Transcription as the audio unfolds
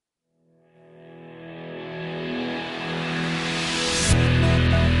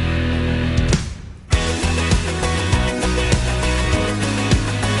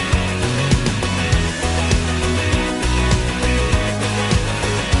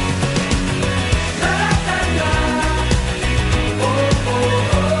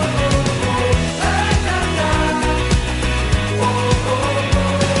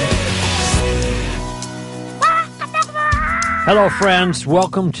Hello, friends.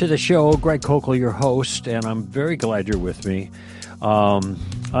 Welcome to the show. Greg Kokel, your host, and I'm very glad you're with me.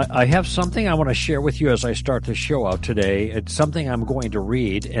 I have something I want to share with you as I start the show out today. It's something I'm going to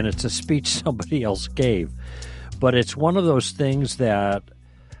read, and it's a speech somebody else gave. But it's one of those things that,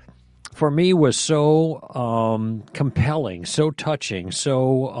 for me, was so compelling, so touching,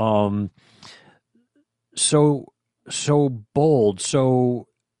 so bold, so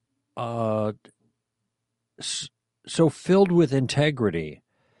filled with integrity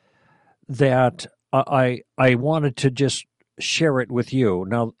that I wanted to just share it with you.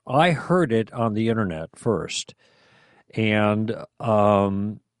 Now, I heard it on the internet first, and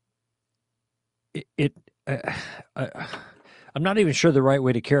I'm not even sure the right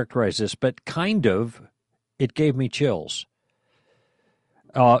way to characterize this, but kind of, it gave me chills.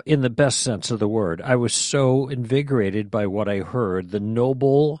 In the best sense of the word. I was so invigorated by what I heard, the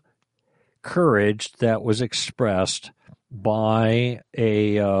noble courage that was expressed by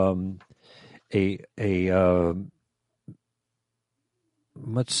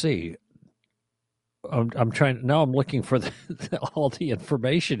let's see. I'm trying now. I'm looking for all the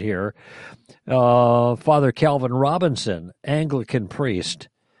information here. Father Calvin Robinson, Anglican priest,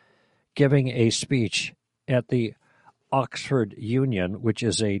 giving a speech at the Oxford Union, which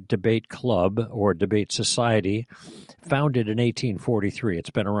is a debate club or debate society founded in 1843. It's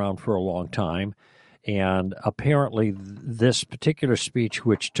been around for a long time. And apparently this particular speech,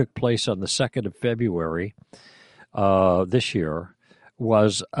 which took place on the 2nd of February this year,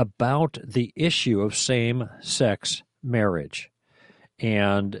 was about the issue of same-sex marriage.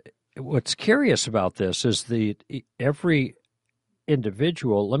 And what's curious about this is every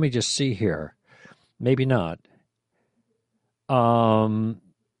individual, let me just see here, maybe not, there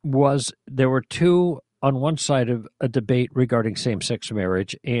were two on one side of a debate regarding same-sex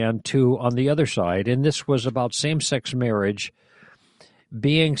marriage and two on the other side, and this was about same-sex marriage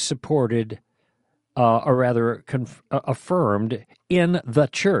being supported or rather affirmed in the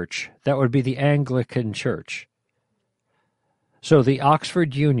church. That would be the Anglican Church. So the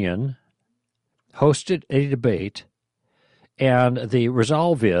Oxford Union hosted a debate, and the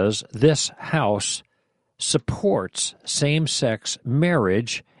resolve is this house supports same-sex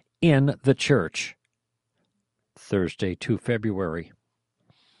marriage in the church. Thursday, 2 February.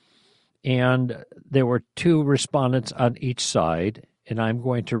 And there were two respondents on each side, and I'm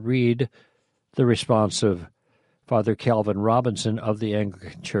going to read the response of Father Calvin Robinson of the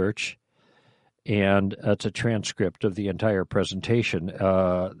Anglican Church, and it's a transcript of the entire presentation.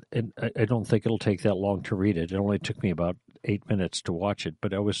 And I don't think it'll take that long to read it. It only took me about 8 minutes to watch it,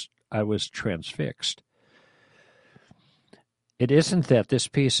 but I was transfixed. It isn't that this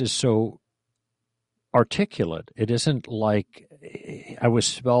piece is so articulate. It isn't like I was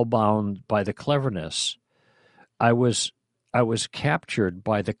spellbound by the cleverness. I was captured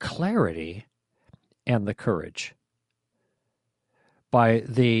by the clarity and the courage. By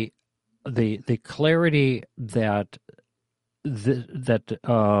the clarity that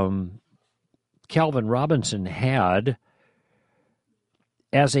Calvin Robinson had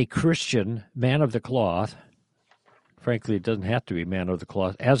as a Christian man of the cloth. Frankly, it doesn't have to be man of the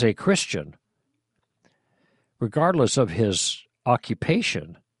cloth. As a Christian, regardless of his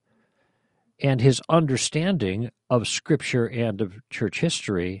occupation and his understanding of Scripture and of church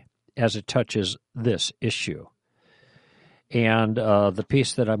history as it touches this issue. And the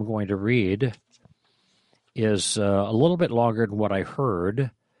piece that I'm going to read is a little bit longer than what I heard,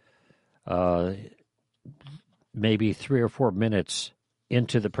 maybe 3 or 4 minutes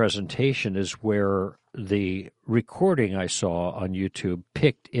into the presentation is where the recording I saw on YouTube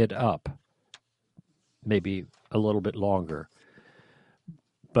picked it up, maybe a little bit longer.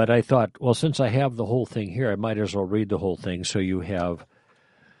 But I thought, well, since I have the whole thing here, I might as well read the whole thing so you have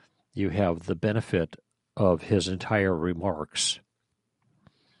the benefit of his entire remarks.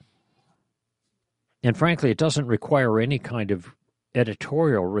 And frankly, it doesn't require any kind of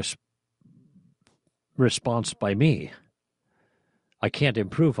editorial response by me. I can't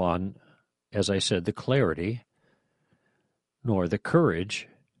improve on, as I said, the clarity nor the courage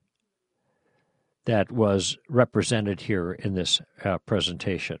that was represented here in this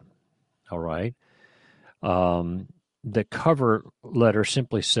presentation. All right? The cover letter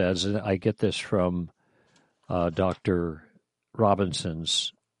simply says, and I get this from Dr.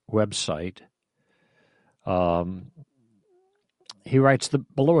 Robinson's website, he writes,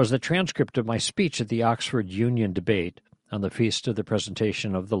 below is the transcript of my speech at the Oxford Union debate on the Feast of the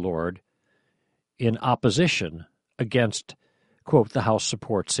Presentation of the Lord in opposition against, quote, the House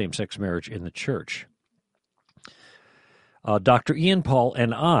supports same-sex marriage in the church. Dr. Ian Paul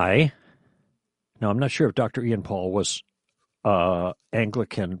and I, now I'm not sure if Dr. Ian Paul was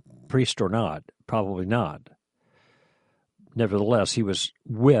Anglican priest or not, probably not. Nevertheless, he was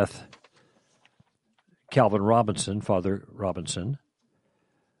with Calvin Robinson, Father Robinson,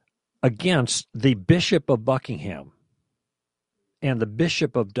 against the Bishop of Buckingham and the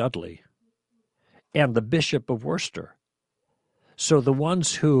Bishop of Dudley and the Bishop of Worcester. So the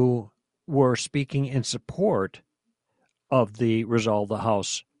ones who were speaking in support of the resolve the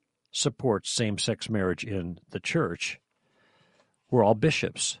House supports same-sex marriage in the church were all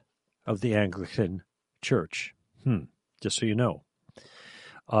bishops of the Anglican Church. Just so you know.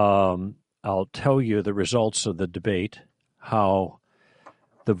 I'll tell you the results of the debate, how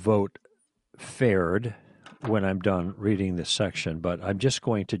the vote fared when I'm done reading this section, but I'm just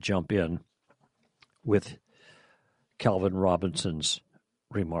going to jump in with Calvin Robinson's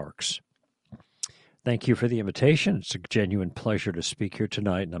remarks. Thank you for the invitation. It's a genuine pleasure to speak here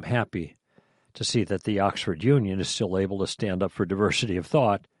tonight, and I'm happy to see that the Oxford Union is still able to stand up for diversity of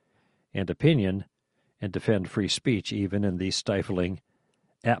thought and opinion and defend free speech even in the stifling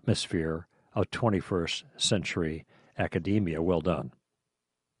atmosphere of 21st century academia. Well done.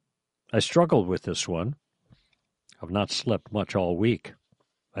 I struggled with this one. I've not slept much all week.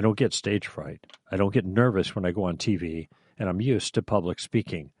 I don't get stage fright. I don't get nervous when I go on TV, and I'm used to public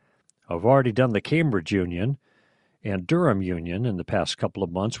speaking. I've already done the Cambridge Union and Durham Union in the past couple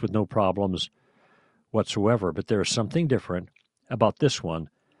of months with no problems whatsoever, but there's something different about this one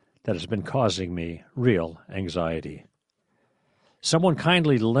that has been causing me real anxiety. Someone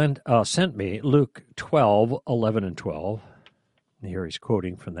kindly sent me Luke 12:11 and 12. Here he's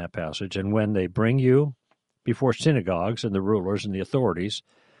quoting from that passage. And when they bring you before synagogues and the rulers and the authorities,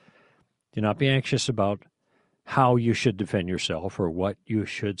 do not be anxious about how you should defend yourself or what you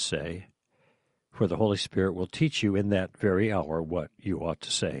should say, for the Holy Spirit will teach you in that very hour what you ought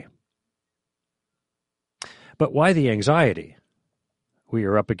to say. But why the anxiety? We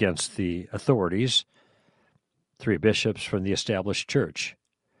are up against the authorities, 3 bishops from the established church.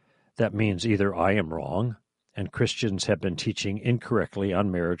 That means either I am wrong, and Christians have been teaching incorrectly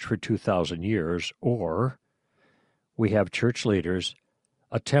on marriage for 2,000 years, or we have church leaders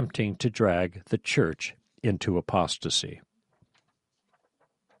attempting to drag the church into apostasy.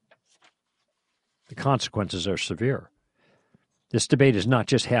 The consequences are severe. This debate is not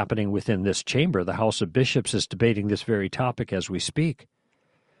just happening within this chamber. The House of Bishops is debating this very topic as we speak.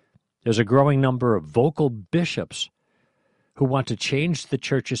 There's a growing number of vocal bishops who want to change the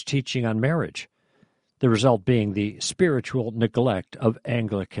church's teaching on marriage, the result being the spiritual neglect of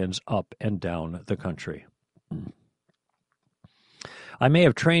Anglicans up and down the country. I may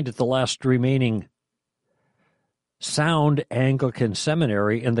have trained at the last remaining sound Anglican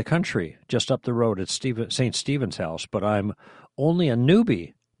seminary in the country, just up the road at St. Stephen's House, but I'm only a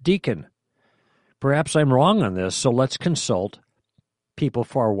newbie deacon. Perhaps I'm wrong on this, so let's consult people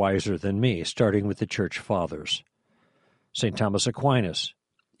far wiser than me, starting with the Church Fathers. St. Thomas Aquinas,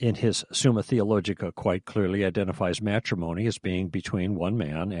 in his Summa Theologica, quite clearly identifies matrimony as being between one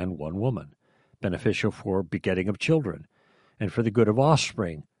man and one woman, beneficial for begetting of children, and for the good of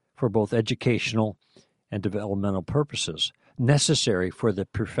offspring, for both educational and developmental purposes, necessary for the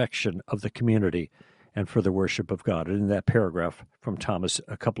perfection of the community and for the worship of God. And in that paragraph from Thomas,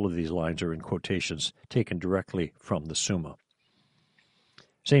 a couple of these lines are in quotations taken directly from the Summa.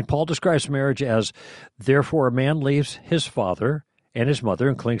 St. Paul describes marriage as, therefore a man leaves his father and his mother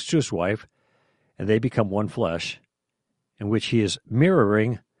and clings to his wife, and they become one flesh, in which he is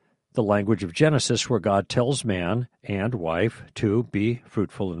mirroring the language of Genesis, where God tells man and wife to be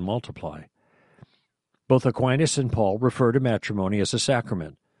fruitful and multiply. Both Aquinas and Paul refer to matrimony as a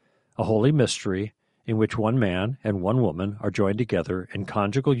sacrament, a holy mystery in which one man and one woman are joined together in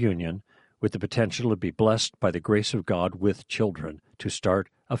conjugal union with the potential to be blessed by the grace of God with children, to start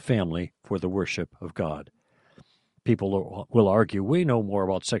a family for the worship of God. People will argue, we know more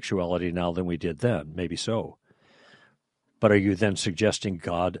about sexuality now than we did then. Maybe so. But are you then suggesting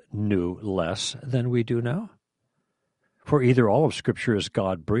God knew less than we do now? For either all of Scripture is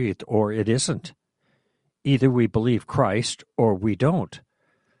God-breathed or it isn't. Either we believe Christ or we don't.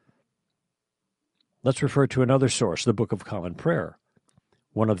 Let's refer to another source, the Book of Common Prayer,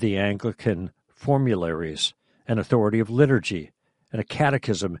 one of the Anglican formularies, an authority of liturgy, and a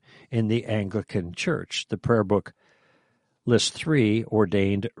catechism in the Anglican Church. The prayer book lists 3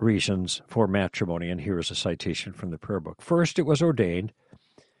 ordained reasons for matrimony, and here is a citation from the prayer book. First, it was ordained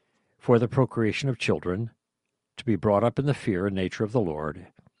for the procreation of children, to be brought up in the fear and nature of the Lord,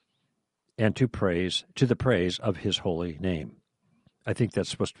 and to the praise of his holy name. I think that's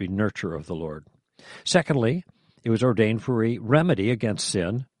supposed to be nurture of the Lord. Secondly, it was ordained for a remedy against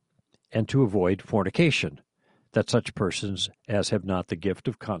sin and to avoid fornication. that such persons as have not the gift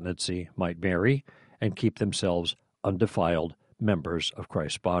of continency might marry and keep themselves undefiled members of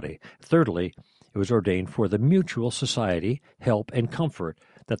Christ's body. Thirdly, it was ordained for the mutual society, help, and comfort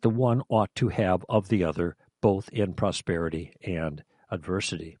that the one ought to have of the other, both in prosperity and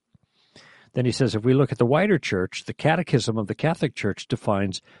adversity. Then he says, if we look at the wider church, the Catechism of the Catholic Church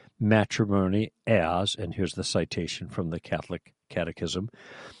defines matrimony as, and here's the citation from the Catholic Catechism,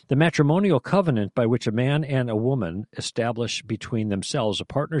 the matrimonial covenant by which a man and a woman establish between themselves a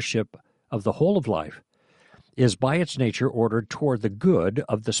partnership of the whole of life is by its nature ordered toward the good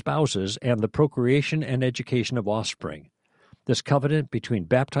of the spouses and the procreation and education of offspring. This covenant between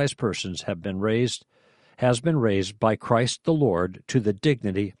baptized persons has been raised by Christ the Lord to the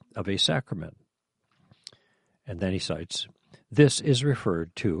dignity of a sacrament. And then he cites, this is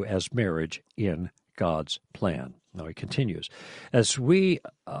referred to as marriage in God's plan. Now he continues,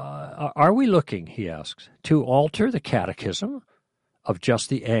 are we looking, he asks, to alter the catechism of just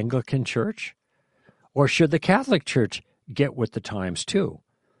the Anglican Church? Or should the Catholic Church get with the times too?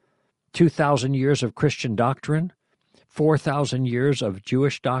 2,000 years of Christian doctrine, 4,000 years of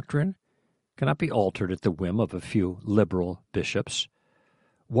Jewish doctrine cannot be altered at the whim of a few liberal bishops.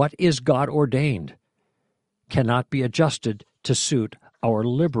 What is God ordained cannot be adjusted to suit our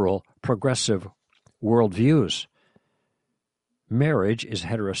liberal, progressive worldviews. Marriage is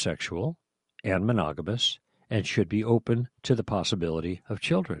heterosexual and monogamous and should be open to the possibility of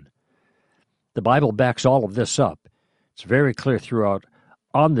children. The Bible backs all of this up. It's very clear throughout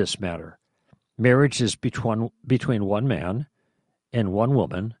on this matter. Marriage is between one man and one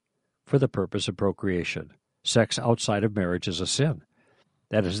woman for the purpose of procreation. Sex outside of marriage is a sin.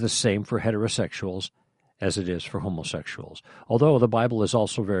 That is the same for heterosexuals as it is for homosexuals, although the Bible is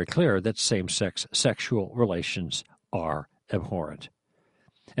also very clear that same-sex sexual relations are abhorrent.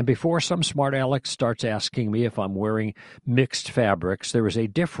 And before some smart aleck starts asking me if I'm wearing mixed fabrics, there is a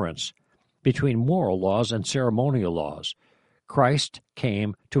difference between moral laws and ceremonial laws. Christ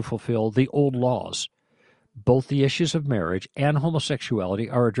came to fulfill the old laws. Both the issues of marriage and homosexuality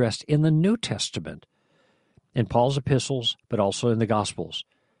are addressed in the New Testament, in Paul's epistles, but also in the Gospels.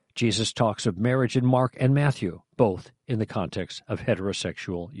 Jesus talks of marriage in Mark and Matthew, both in the context of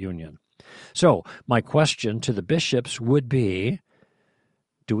heterosexual union. So, my question to the bishops would be,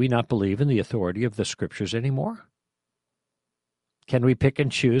 do we not believe in the authority of the Scriptures anymore? Can we pick and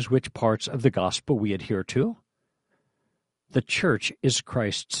choose which parts of the gospel we adhere to? The church is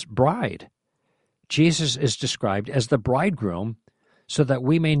Christ's bride. Jesus is described as the bridegroom so that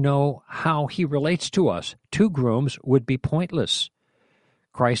we may know how he relates to us. Two grooms would be pointless.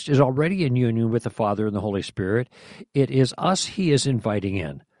 Christ is already in union with the Father and the Holy Spirit. It is us he is inviting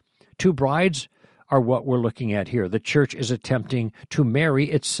in. Two brides are what we're looking at here. The church is attempting to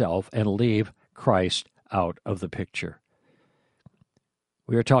marry itself and leave Christ out of the picture.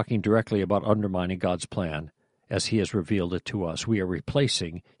 We are talking directly about undermining God's plan as he has revealed it to us. We are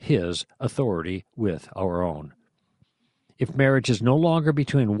replacing his authority with our own. If marriage is no longer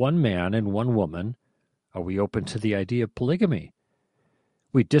between one man and one woman, are we open to the idea of polygamy?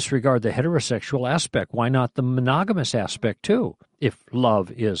 We disregard the heterosexual aspect. Why not the monogamous aspect too, if love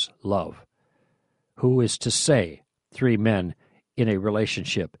is love? Who is to say 3 men in a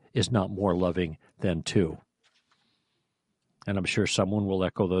relationship is not more loving than 2? And I'm sure someone will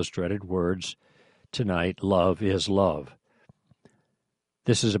echo those dreaded words tonight, love is love.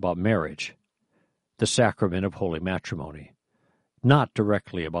 This is about marriage, the sacrament of holy matrimony, not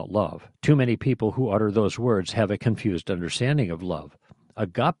directly about love. Too many people who utter those words have a confused understanding of love.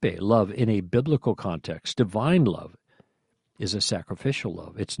 Agape, love in a biblical context, divine love, is a sacrificial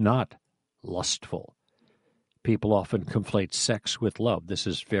love. It's not lustful. People often conflate sex with love. This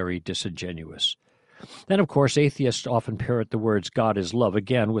is very disingenuous. Then, of course, atheists often parrot the words God is love,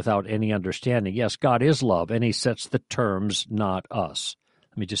 again, without any understanding. Yes, God is love, and he sets the terms, not us.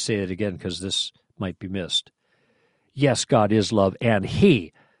 Let me just say it again because this might be missed. Yes, God is love, and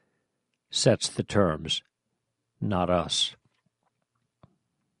he sets the terms, not us.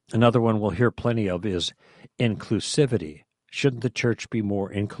 Another one we'll hear plenty of is inclusivity. Shouldn't the church be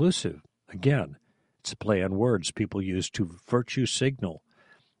more inclusive? Again, it's a play on words people use to virtue signal,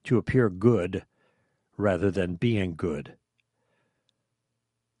 to appear good rather than being good.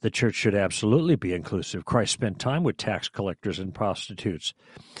 The church should absolutely be inclusive. Christ spent time with tax collectors and prostitutes,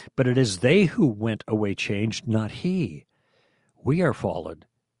 but it is they who went away changed, not he. We are fallen,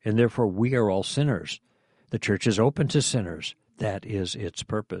 and therefore we are all sinners. The church is open to sinners. That is its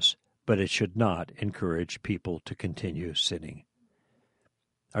purpose, but it should not encourage people to continue sinning.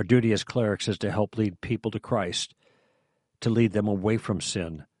 Our duty as clerics is to help lead people to Christ, to lead them away from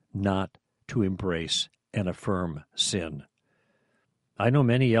sin, not to embrace and affirm sin. I know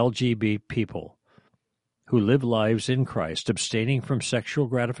many LGBT people who live lives in Christ, abstaining from sexual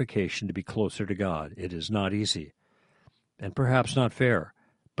gratification to be closer to God. It is not easy, and perhaps not fair,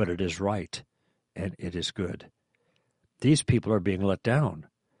 but it is right, and it is good. These people are being let down.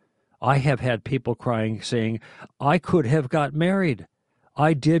 I have had people crying, saying, I could have got married.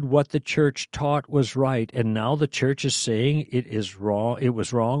 I did what the church taught was right, and now the church is saying it is wrong. It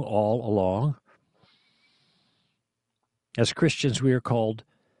was wrong all along. As Christians, we are called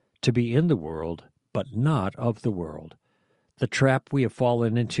to be in the world, but not of the world. The trap we have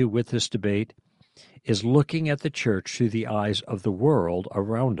fallen into with this debate is looking at the church through the eyes of the world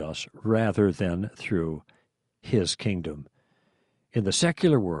around us rather than through his kingdom. In the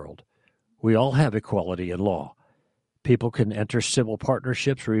secular world, we all have equality in law. People can enter civil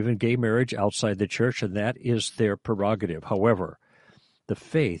partnerships or even gay marriage outside the church, and that is their prerogative. However, the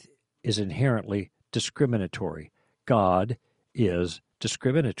faith is inherently discriminatory. God is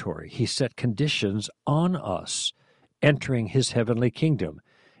discriminatory. He set conditions on us entering his heavenly kingdom.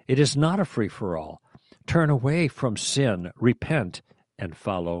 It is not a free-for-all. Turn away from sin, repent, and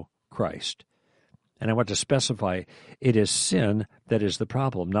follow Christ. And I want to specify, it is sin that is the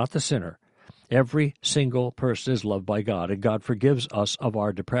problem, not the sinner. Every single person is loved by God, and God forgives us of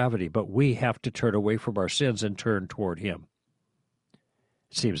our depravity, but we have to turn away from our sins and turn toward him.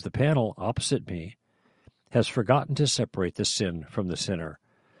 It seems the panel opposite me has forgotten to separate the sin from the sinner.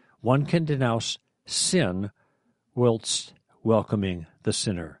 One can denounce sin whilst welcoming the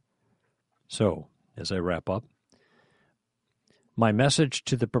sinner. So, as I wrap up, my message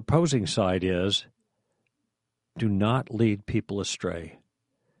to the proposing side is, do not lead people astray.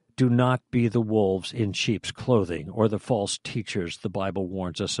 Do not be the wolves in sheep's clothing or the false teachers the Bible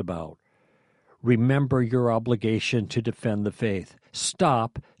warns us about. Remember your obligation to defend the faith.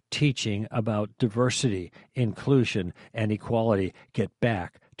 Stop teaching about diversity, inclusion, and equality. Get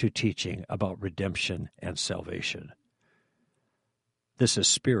back to teaching about redemption and salvation. This is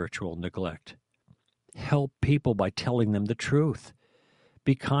spiritual neglect. Help people by telling them the truth.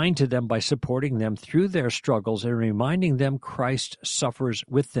 Be kind to them by supporting them through their struggles and reminding them Christ suffers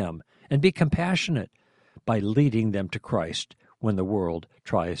with them. And be compassionate by leading them to Christ when the world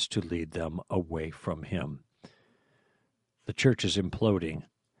tries to lead them away from him. The church is imploding.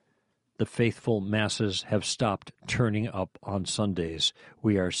 The faithful masses have stopped turning up on Sundays.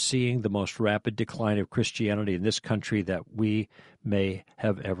 We are seeing the most rapid decline of Christianity in this country that we may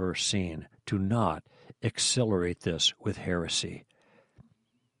have ever seen. Do not accelerate this with heresy.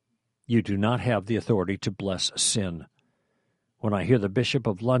 You do not have the authority to bless sin. When I hear the Bishop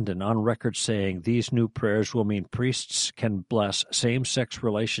of London on record saying these new prayers will mean priests can bless same-sex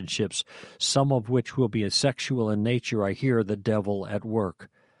relationships, some of which will be sexual in nature, I hear the devil at work.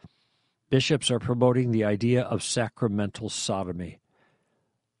 Bishops are promoting the idea of sacramental sodomy.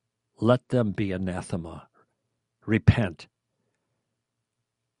 Let them be anathema. Repent.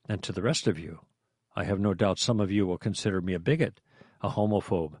 And to the rest of you, I have no doubt some of you will consider me a bigot, a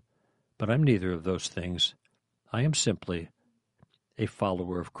homophobe, but I'm neither of those things. I am simply a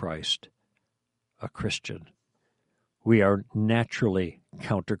follower of Christ, a Christian. We are naturally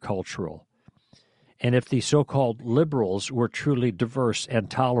countercultural. And if the so-called liberals were truly diverse and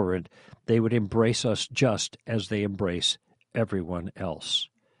tolerant, they would embrace us just as they embrace everyone else.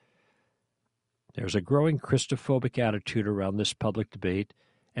 There's a growing Christophobic attitude around this public debate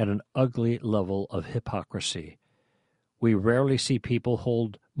and an ugly level of hypocrisy. We rarely see people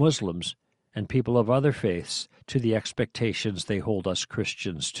hold Muslims and people of other faiths to the expectations they hold us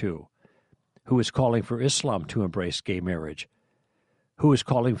Christians to. Who is calling for Islam to embrace gay marriage? Who is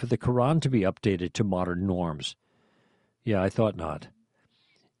calling for the Quran to be updated to modern norms? Yeah, I thought not.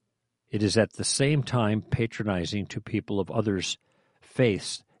 It is at the same time patronizing to people of others'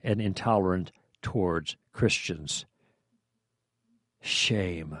 faiths and intolerant towards Christians.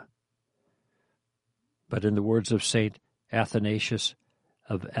 Shame. But in the words of St. Athanasius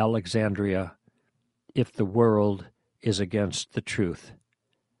of Alexandria, if the world is against the truth,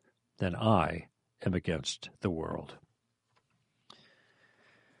 then I am against the world.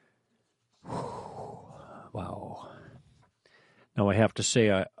 Wow. Now I have to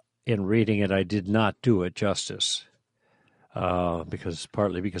say, in reading it, I did not do it justice,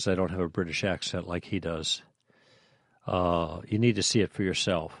 partly because I don't have a British accent like he does. You need to see it for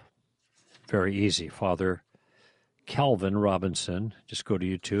yourself. Very easy. Father Calvin Robinson. Just go to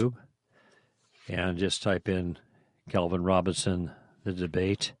YouTube and just type in Calvin Robinson, the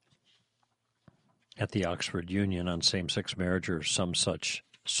debate at the Oxford Union on same-sex marriage or some such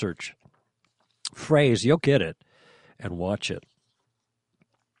search phrase. You'll get it and watch it.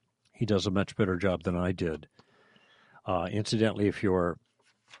 He does a much better job than I did. Incidentally, if you're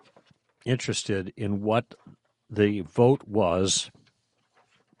interested in what the vote was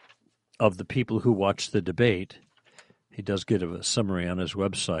of the people who watched the debate, he does give a summary on his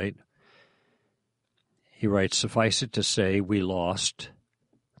website. He writes, "Suffice it to say, we lost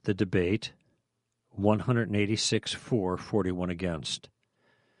the debate, 186 for, 41 against.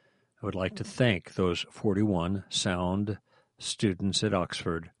 I would like to thank those 41 sound students at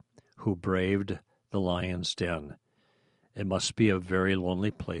Oxford who braved the lion's den. It must be a very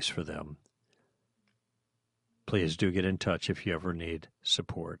lonely place for them. Please do get in touch if you ever need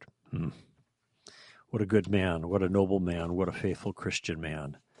support." What a good man, what a noble man, what a faithful Christian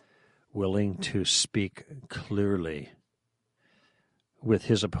man, willing to speak clearly with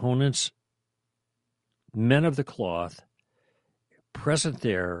his opponents, men of the cloth, present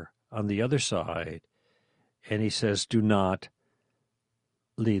there on the other side, and he says, do not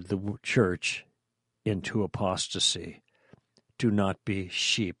lead the church into apostasy. Do not be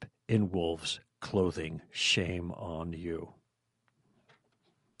sheep in wolves' clothing. Shame on you.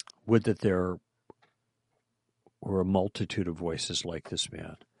 Would that there were a multitude of voices like this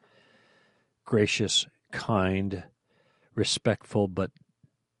man. Gracious, kind, respectful, but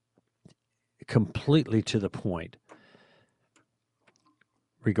completely to the point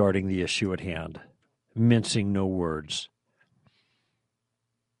regarding the issue at hand, mincing no words,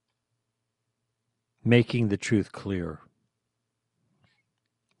 making the truth clear.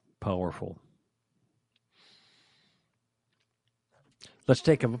 Powerful. Let's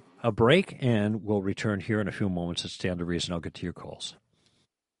take a break, and we'll return here in a few moments at Stand to Reason. I'll get to your calls.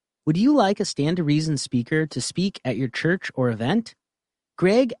 Would you like a Stand to Reason speaker to speak at your church or event?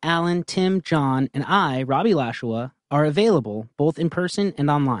 Greg, Alan, Tim, John, and I, Robbie Lashua, are available both in person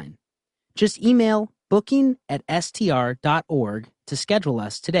and online. Just email booking@str.org to schedule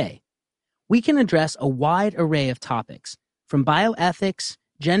us today. We can address a wide array of topics, from bioethics,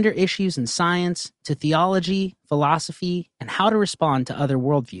 gender issues in science, to theology, philosophy, and how to respond to other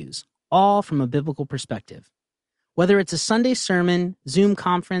worldviews, all from a biblical perspective. Whether it's a Sunday sermon, Zoom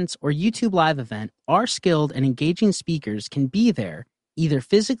conference, or YouTube live event, our skilled and engaging speakers can be there, either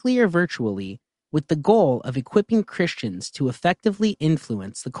physically or virtually, with the goal of equipping Christians to effectively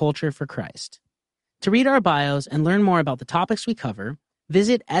influence the culture for Christ. To read our bios and learn more about the topics we cover,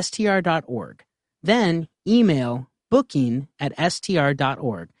 visit str.org. Then email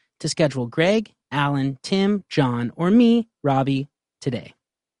booking@str.org to schedule Greg, Alan, Tim, John, or me, Robbie, today.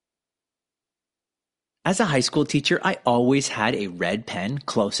 As a high school teacher, I always had a red pen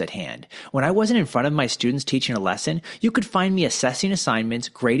close at hand. When I wasn't in front of my students teaching a lesson, you could find me assessing assignments,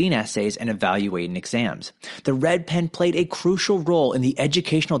 grading essays, and evaluating exams. The red pen played a crucial role in the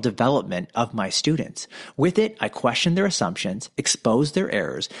educational development of my students. With it, I questioned their assumptions, exposed their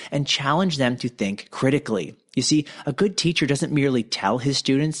errors, and challenged them to think critically. You see, a good teacher doesn't merely tell his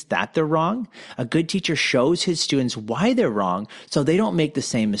students that they're wrong. A good teacher shows his students why they're wrong so they don't make the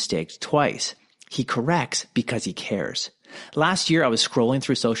same mistakes twice. He corrects because he cares. Last year, I was scrolling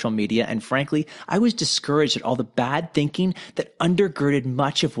through social media, and frankly, I was discouraged at all the bad thinking that undergirded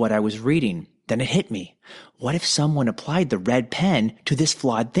much of what I was reading. Then it hit me. What if someone applied the red pen to this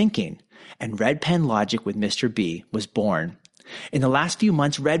flawed thinking? And Red Pen Logic with Mr. B was born. In the last few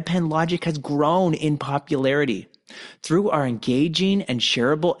months, Red Pen Logic has grown in popularity. Through our engaging and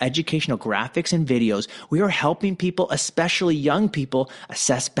shareable educational graphics and videos, we are helping people, especially young people,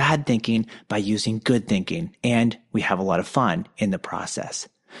 assess bad thinking by using good thinking. And we have a lot of fun in the process.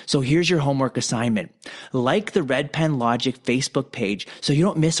 So here's your homework assignment. Like the Red Pen Logic Facebook page so you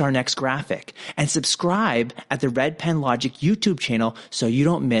don't miss our next graphic. And subscribe at the Red Pen Logic YouTube channel so you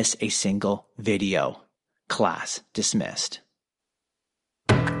don't miss a single video. Class dismissed.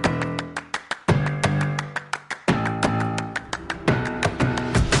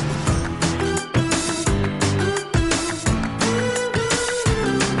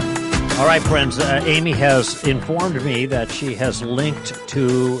 All right, friends, Amy has informed me that she has linked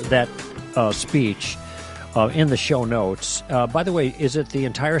to that speech in the show notes. By the way, is it the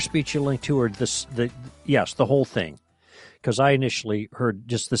entire speech you linked to, or yes, the whole thing? Because I initially heard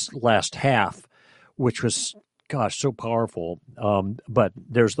just this last half, which was, gosh, so powerful. But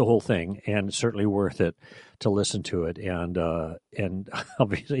there's the whole thing, and it's certainly worth it to listen to it. And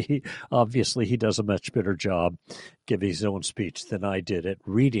obviously he does a much better job giving his own speech than I did at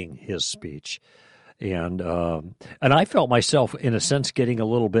reading his speech. And I felt myself, in a sense, getting a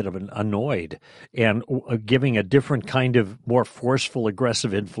little bit of annoyed and giving a different kind of more forceful,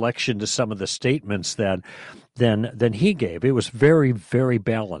 aggressive inflection to some of the statements than he gave. It was very, very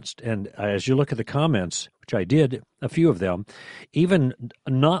balanced. And as you look at the comments, which I did, a few of them, even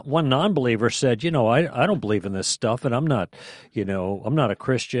not one non-believer said, I don't believe in this stuff, and I'm not a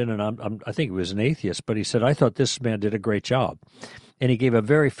Christian, and I think he was an atheist, but he said, I thought this man did a great job. And he gave a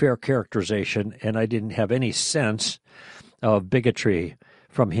very fair characterization, and I didn't have any sense of bigotry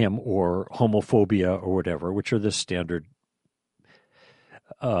from him or homophobia or whatever, which are the standard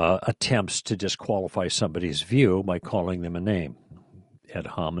attempts to disqualify somebody's view by calling them a name. Ad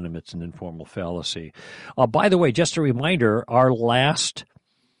hominem, it's an informal fallacy. By the way, just a reminder, our last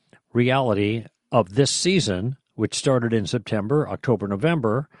reality of this season, which started in September, October,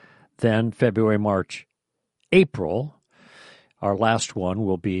 November, then February, March, April. Our last one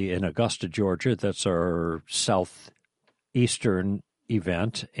will be in Augusta, Georgia. That's our southeastern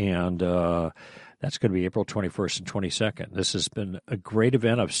event, and that's going to be April 21st and 22nd. This has been a great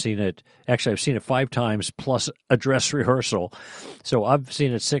event. I've seen it 5 times plus a dress rehearsal. So I've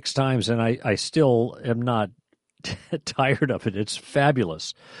seen it 6 times, and I still am not tired of it. It's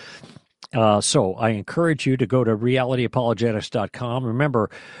fabulous. So I encourage you to go to realityapologetics.com.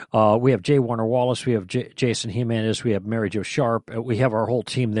 Remember, we have Jay Warner Wallace, we have Jason Jimenez, we have Mary Jo Sharp. We have our whole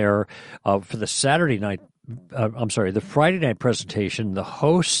team there for the the Friday night presentation. The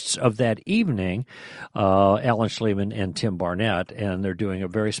hosts of that evening, Alan Schleman and Tim Barnett, and they're doing a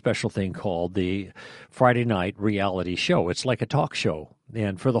very special thing called the Friday Night Reality Show. It's like a talk show,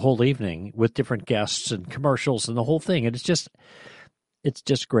 and for the whole evening with different guests and commercials and the whole thing. And it's just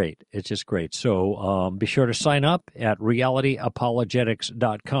great. It's just great. So be sure to sign up at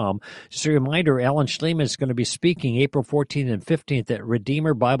realityapologetics.com. Just a reminder, Alan Schleman is going to be speaking April 14th and 15th at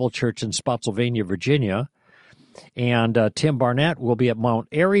Redeemer Bible Church in Spotsylvania, Virginia. And Tim Barnett will be at Mount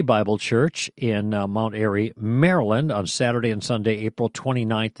Airy Bible Church in Mount Airy, Maryland on Saturday and Sunday, April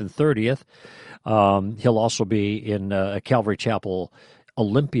 29th and 30th. He'll also be in Calvary Chapel,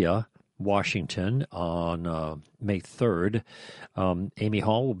 Olympia, Washington on May 3rd. Amy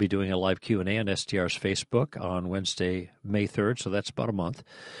Hall will be doing a live Q&A on STR's Facebook on Wednesday, May 3rd, so that's about a month.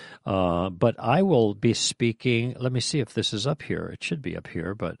 But I will be speaking, let me see if this is up here. It should be up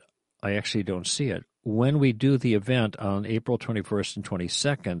here, but I actually don't see it. When we do the event on April 21st and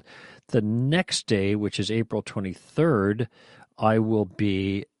 22nd, the next day, which is April 23rd, I will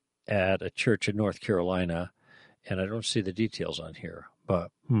be at a church in North Carolina, and I don't see the details on here.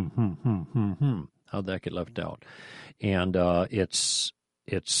 But how'd that get left out? And it's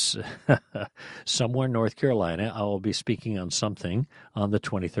somewhere in North Carolina. I will be speaking on something on the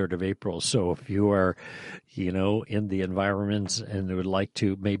 23rd of April. So if you are, in the environments and would like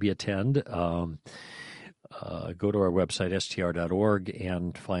to maybe attend, go to our website, str.org,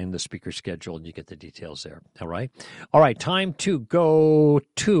 and find the speaker schedule, and you get the details there. All right. Time to go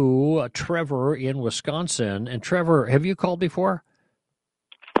to Trevor in Wisconsin. And Trevor, have you called before?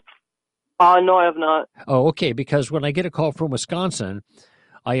 No, I have not. Oh, okay, because when I get a call from Wisconsin,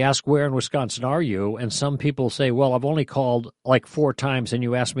 I ask, where in Wisconsin are you? And some people say, well, I've only called like 4 times, and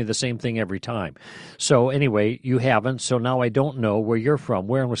you ask me the same thing every time. So anyway, you haven't, so now I don't know where you're from.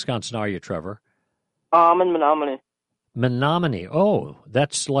 Where in Wisconsin are you, Trevor? I'm in Menominee. Menominee. Oh,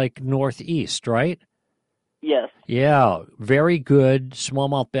 that's like northeast, right? Yes. Yeah, very good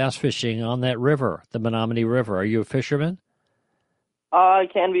smallmouth bass fishing on that river, the Menominee River. Are you a fisherman? I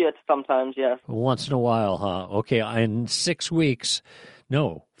can be at sometimes, yes. Once in a while, huh? Okay, in 5 weeks,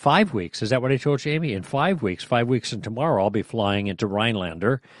 is that what I told you, Amy? In 5 weeks, 5 weeks and tomorrow, I'll be flying into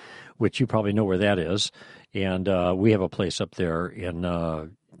Rhinelander, which you probably know where that is, and we have a place up there in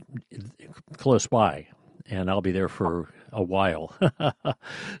close by, and I'll be there for a while.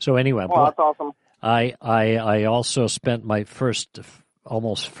 So anyway, that's awesome. I also spent my first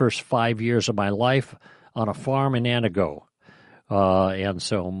 5 years of my life on a farm in Antigo. And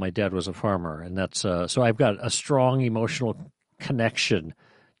so my dad was a farmer, and that's so I've got a strong emotional connection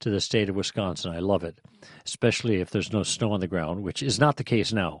to the state of Wisconsin. I love it, especially if there's no snow on the ground, which is not the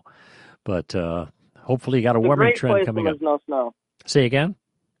case now. But hopefully you got a warming trend coming up. There's no snow. Say again?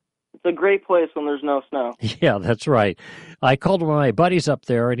 It's a great place when there's no snow. Yeah, that's right. I called one of my buddies up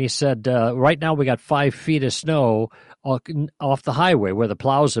there, and he said, right now we got 5 feet of snow off the highway where the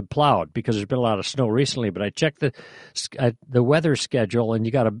plows have plowed because there's been a lot of snow recently. But I checked the weather schedule, and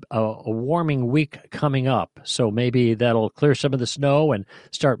you got a warming week coming up. So maybe that'll clear some of the snow and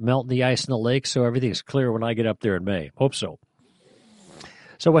start melting the ice in the lake so everything's clear when I get up there in May. Hope so.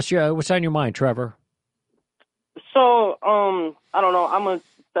 So what's on your mind, Trevor? So, I don't know. I'm a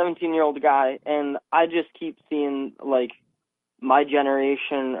 17-year-old guy, and I just keep seeing, like, my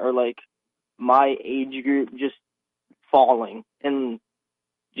generation or, like, my age group just falling and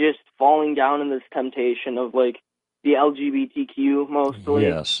just falling down in this temptation of, like, the LGBTQ mostly.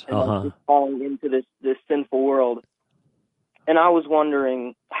 Yes. And like, just falling into this sinful world. And I was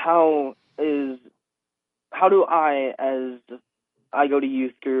wondering, how do I, as I go to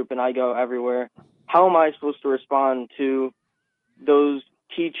youth group and I go everywhere, how am I supposed to respond to those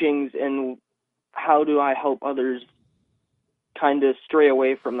teachings, and how do I help others kind of stray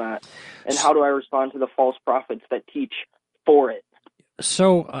away from that? And how do I respond to the false prophets that teach for it?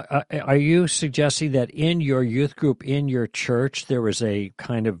 So are you suggesting that in your youth group, in your church, there was a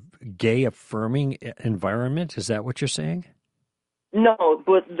kind of gay affirming environment? Is that what you're saying? No,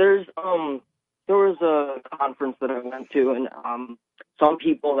 but there was a conference that I went to, and some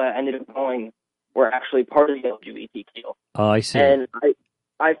people that ended up going were actually part of the LGBTQ. Oh, I see. And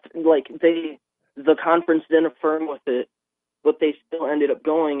I like the conference didn't affirm with it, but they still ended up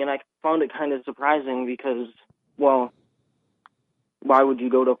going, and I found it kind of surprising because, well, why would you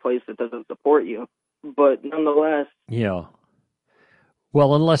go to a place that doesn't support you? But nonetheless, yeah.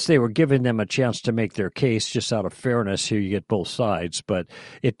 Well, unless they were giving them a chance to make their case, just out of fairness, here you get both sides. But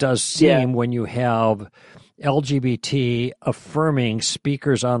it does seem when you have LGBT affirming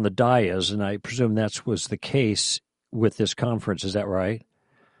speakers on the dais, and I presume that was the case with this conference. Is that right?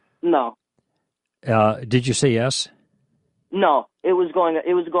 No. Did you say yes? No, it was going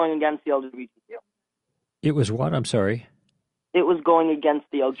against the LGBTQ. It was what? I'm sorry. It was going against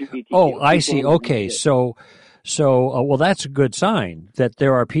the LGBTQ. Oh, I see. Okay, so well, that's a good sign that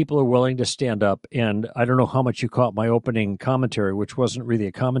there are people who are willing to stand up. And I don't know how much you caught my opening commentary, which wasn't really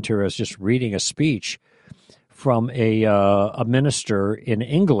a commentary. I was just reading a speech from a minister in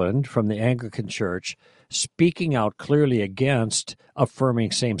England from the Anglican Church, speaking out clearly against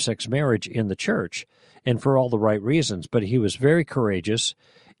affirming same-sex marriage in the church, and for all the right reasons. But he was very courageous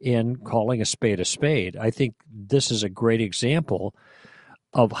in calling a spade a spade. I think this is a great example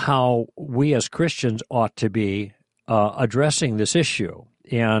of how we as Christians ought to be addressing this issue.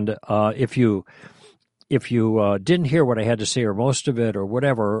 And if you didn't hear what I had to say, or most of it, or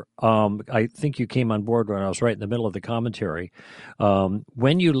whatever, I think you came on board when I was right in the middle of the commentary.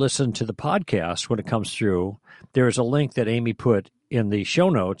 When you listen to the podcast, when it comes through, there is a link that Amy put in the show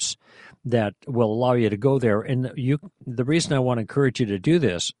notes that will allow you to go there. And the reason I want to encourage you to do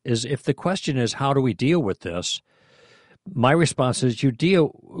this is, if the question is, how do we deal with this? My response is, you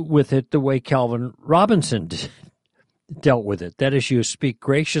deal with it the way Calvin Robinson dealt with it. That is, you speak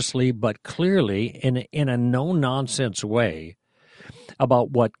graciously but clearly in a no-nonsense way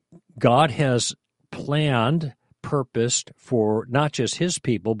about what God has planned, purposed for not just his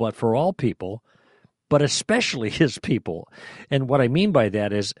people, but for all people, but especially his people. And what I mean by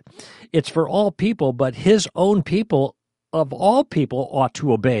that is, it's for all people, but his own people, of all people, ought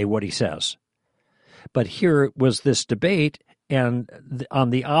to obey what he says. But here was this debate, and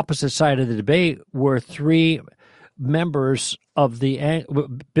on the opposite side of the debate were three members of the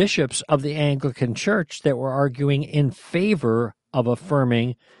bishops of the Anglican Church that were arguing in favor of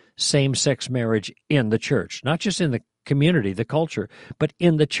affirming same-sex marriage in the church, not just in the community, the culture, but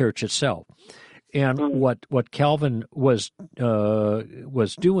in the church itself. And what Calvin was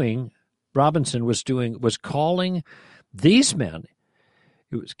doing, Robinson was doing, was calling these men.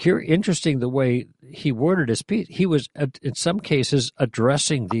 It was interesting the way he worded his speech. He was, in some cases,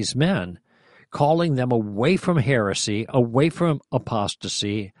 addressing these men, calling them away from heresy, away from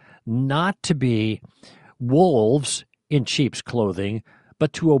apostasy, not to be wolves in sheep's clothing,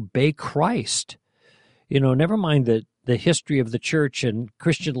 but to obey Christ. Never mind the history of the church and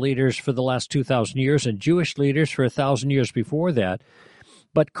Christian leaders for the last 2,000 years and Jewish leaders for 1,000 years before that.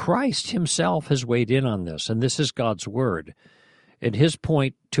 But Christ himself has weighed in on this, and this is God's word. And his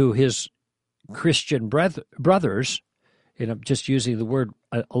point to his Christian brothers, and I'm just using the word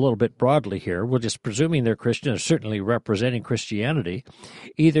a little bit broadly here, we're just presuming they're Christian, or certainly representing Christianity,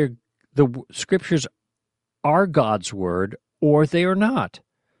 either the scriptures are God's word or they are not.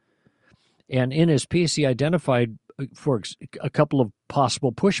 And in his piece, he identified for a couple of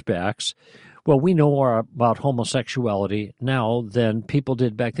possible pushbacks. Well, we know more about homosexuality now than people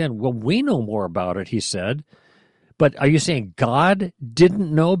did back then. Well, we know more about it, he said. But are you saying God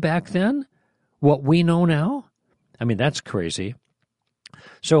didn't know back then what we know now? I mean, that's crazy.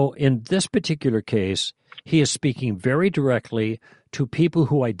 So in this particular case, he is speaking very directly to people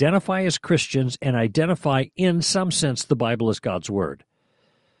who identify as Christians and identify, in some sense, the Bible as God's word.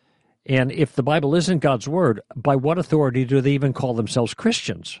 And if the Bible isn't God's word, by what authority do they even call themselves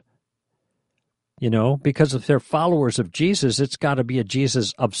Christians? because if they're followers of Jesus, it's got to be a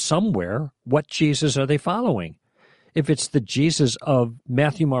Jesus of somewhere. What Jesus are they following? If it's the Jesus of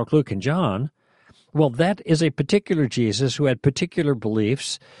Matthew, Mark, Luke, and John, well, that is a particular Jesus who had particular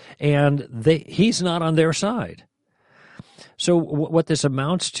beliefs, and he's not on their side. So what this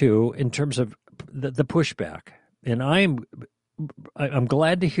amounts to in terms of the pushback, and I'm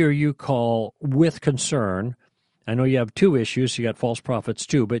glad to hear you call with concern. I know you have two issues. You got false prophets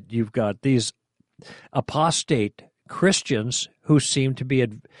too, but you've got these apostate Christians who seem to be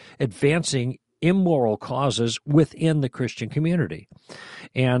advancing immoral causes within the Christian community.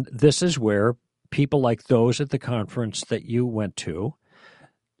 And this is where people like those at the conference that you went to,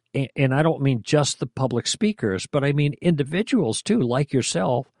 and I don't mean just the public speakers, but I mean individuals too, like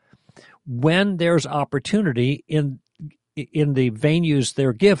yourself, when there's opportunity in the venues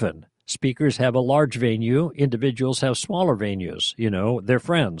they're given. Speakers have a large venue, individuals have smaller venues, they're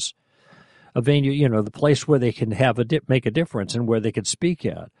friends. A venue, the place where they can make a difference and where they can speak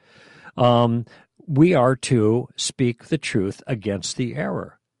at. We are to speak the truth against the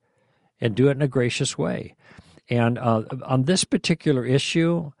error and do it in a gracious way. And on this particular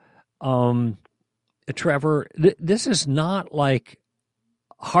issue, Trevor, this is not like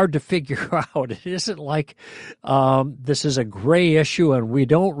hard to figure out. It isn't like this is a gray issue and we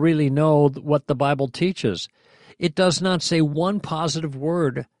don't really know what the Bible teaches. It does not say one positive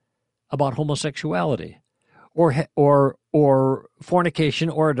word about homosexuality or fornication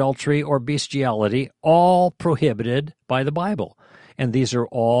or adultery or bestiality, all prohibited by the Bible. And these are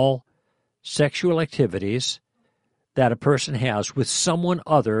all sexual activities that a person has with someone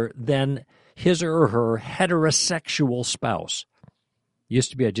other than his or her heterosexual spouse.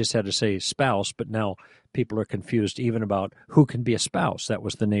 Used to be I just had to say spouse, but now people are confused even about who can be a spouse. That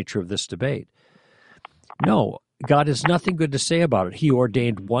was the nature of this debate. No, God has nothing good to say about it. He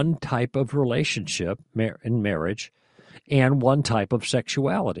ordained one type of relationship in marriage and one type of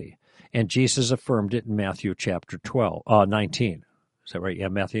sexuality. And Jesus affirmed it in Matthew chapter 19. Is that right? Yeah,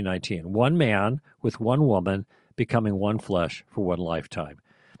 Matthew 19. One man with one woman becoming one flesh for one lifetime.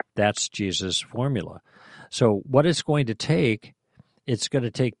 That's Jesus' formula. So what it's going to take, it's going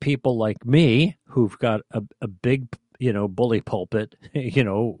to take people like me who've got a big, bully pulpit,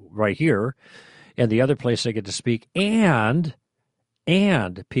 right here, and the other place I get to speak, and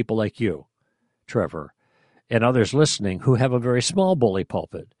people like you, Trevor, and others listening who have a very small bully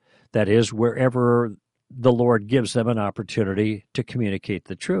pulpit. That is, wherever the Lord gives them an opportunity to communicate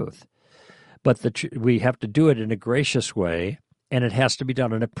the truth. But we have to do it in a gracious way, and it has to be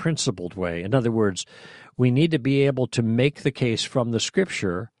done in a principled way. In other words, we need to be able to make the case from the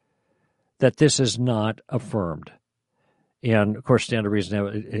Scripture that this is not affirmed. And, of course, Stand to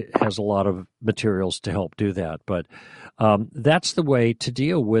Reason has a lot of materials to help do that. But that's the way to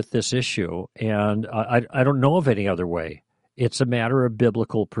deal with this issue, and I don't know of any other way. It's a matter of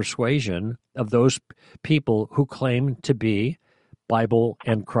biblical persuasion of those people who claim to be Bible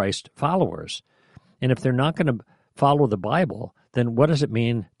and Christ followers. And if they're not going to follow the Bible, then what does it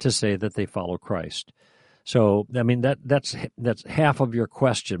mean to say that they follow Christ? So, I mean, that's half of your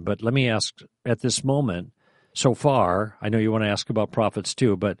question. But let me ask at this moment, so far, I know you want to ask about prophets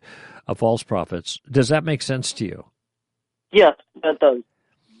too, but false prophets, does that make sense to you? Yes, that does.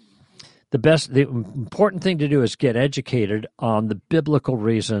 The important thing to do is get educated on the biblical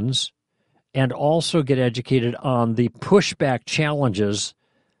reasons and also get educated on the pushback challenges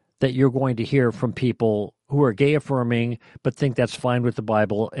that you're going to hear from people who are gay affirming but think that's fine with the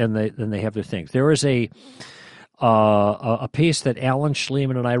Bible, and they have their things. There is a piece that Alan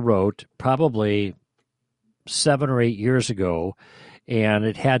Schleman and I wrote probably 7 or 8 years ago, and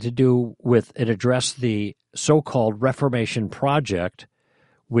it had to do with, it addressed the so-called Reformation Project,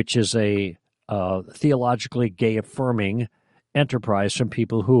 which is a theologically gay-affirming enterprise from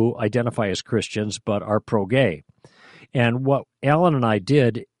people who identify as Christians but are pro-gay. And what Alan and I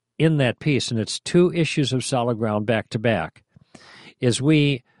did in that piece, and it's 2 issues of Solid Ground back-to-back, is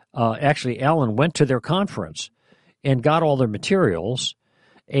we actually, Alan went to their conference and got all their materials,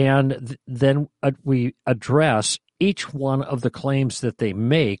 and then we address each one of the claims that they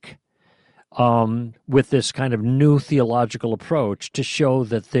make with this kind of new theological approach to show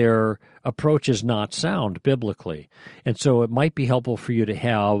that their approach is not sound biblically. And so it might be helpful for you to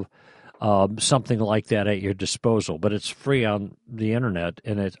have something like that at your disposal, but it's free on the internet,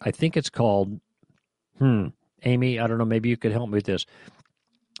 and I think it's called, Amy, I don't know, maybe you could help me with this.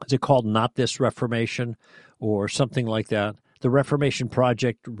 Is it called Not This Reformation or something like that? The Reformation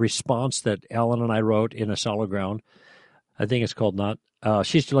Project response that Alan and I wrote in A Solid Ground. I think it's called Not.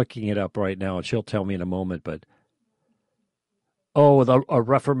 She's looking it up right now, and she'll tell me in a moment. But Oh, a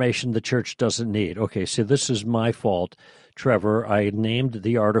reformation the church doesn't need. Okay, so this is my fault, Trevor. I named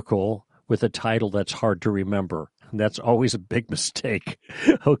the article with a title that's hard to remember. That's always a big mistake.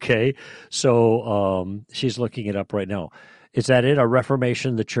 Okay, so she's looking it up right now. Is that it? A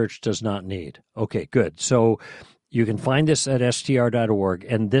reformation the church does not need. Okay, good. So you can find this at str.org,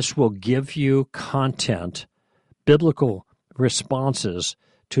 and this will give you content, biblical responses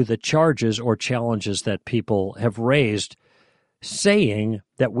to the charges or challenges that people have raised, saying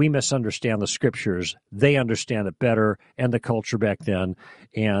that we misunderstand the scriptures, they understand it better, and the culture back then,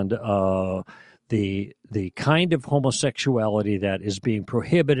 and the kind of homosexuality that is being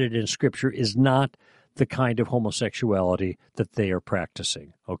prohibited in scripture is not the kind of homosexuality that they are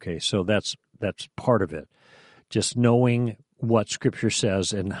practicing. Okay, so that's part of it. Just knowing what scripture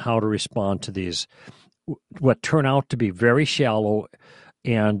says and how to respond to these, what turn out to be very shallow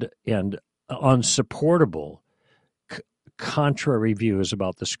and unsupportable contrary views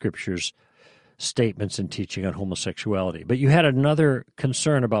about the scriptures, statements, and teaching on homosexuality. But you had another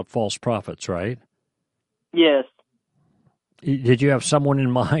concern about false prophets, right? Yes. Did you have someone in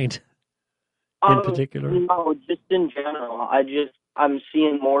mind in particular? No, just in general. I'm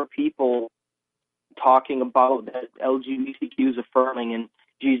seeing more people talking about that LGBTQ is affirming and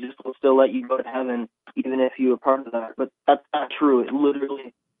Jesus will still let you go to heaven even if you were part of that. But that's not true.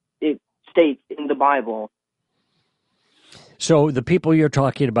 It states in the Bible. So the people you're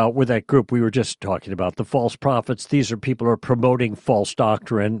talking about were that group we were just talking about, the false prophets. These are people who are promoting false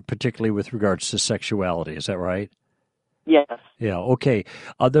doctrine, particularly with regards to sexuality. Is that right? Yes. Yeah, okay.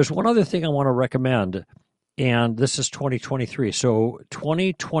 There's one other thing I want to recommend, and this is 2023. So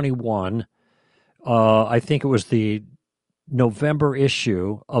 2021, I think it was the November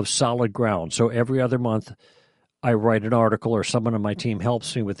issue of Solid Ground. So every other month I write an article or someone on my team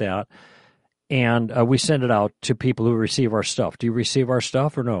helps me with that. And we send it out to people who receive our stuff. Do you receive our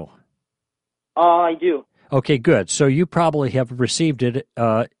stuff or no? I do. Okay, good. So you probably have received it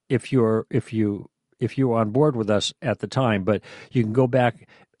if you were on board with us at the time. But you can go back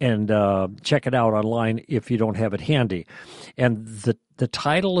and check it out online if you don't have it handy. And the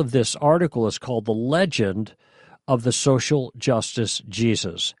title of this article is called "The Legend of the Social Justice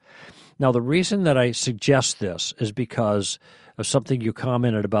Jesus." Now, the reason that I suggest this is because of something you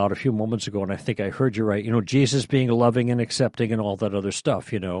commented about a few moments ago, and I think I heard you right. Jesus being loving and accepting and all that other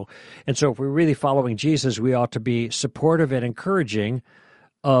stuff, And so if we're really following Jesus, we ought to be supportive and encouraging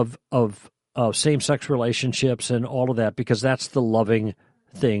of same-sex relationships and all of that, because that's the loving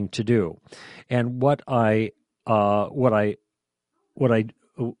thing to do. And what I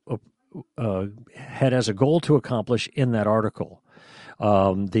had as a goal to accomplish in that article,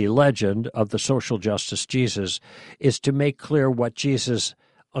 the legend of the social justice Jesus, is to make clear what Jesus,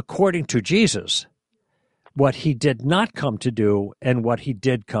 according to Jesus, what he did not come to do and what he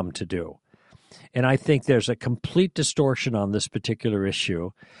did come to do. And I think there's a complete distortion on this particular issue.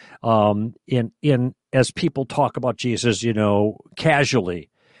 In as people talk about Jesus,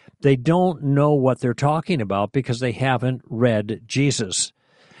 casually, they don't know what they're talking about because they haven't read Jesus.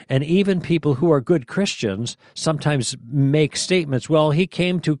 And even people who are good Christians sometimes make statements, well, he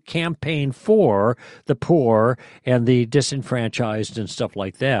came to campaign for the poor and the disenfranchised and stuff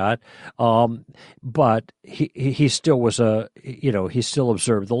like that. But he still was he still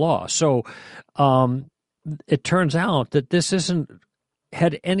observed the law. So it turns out that this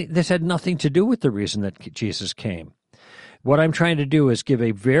had nothing to do with the reason that Jesus came. What I'm trying to do is give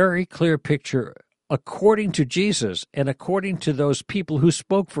a very clear picture according to Jesus and according to those people who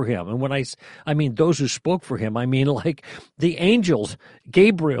spoke for him. And when I mean those who spoke for him, I mean like the angels,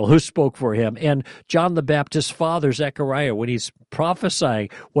 Gabriel, who spoke for him, and John the Baptist's father, Zechariah, when he's prophesying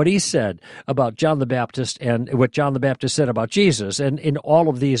what he said about John the Baptist and what John the Baptist said about Jesus, and in all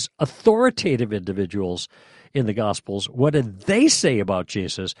of these authoritative individuals in the Gospels, what did they say about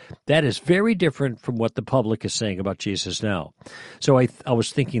Jesus? That is very different from what the public is saying about Jesus now. So I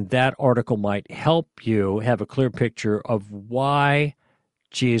was thinking that article might help you have a clear picture of why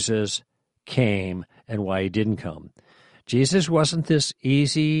Jesus came and why he didn't come. Jesus wasn't this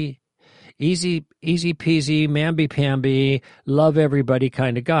easy peasy, mamby-pamby, love everybody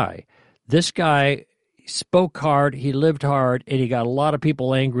kind of guy. This guy spoke hard, he lived hard, and he got a lot of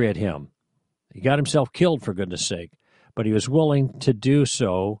people angry at him. He got himself killed, for goodness sake, but he was willing to do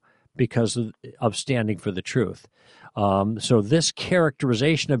so because of standing for the truth. So this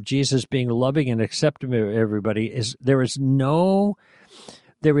characterization of Jesus being loving and accepting of everybody there is no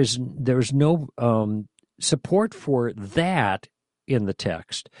support for that in the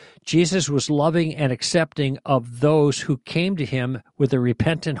text. Jesus was loving and accepting of those who came to him with a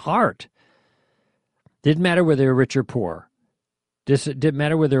repentant heart. Didn't matter whether they were rich or poor. It didn't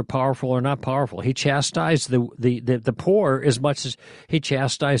matter whether they're powerful or not powerful. He chastised the poor as much as he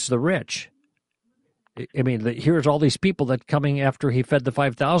chastised the rich. I mean, here's all these people that coming after he fed the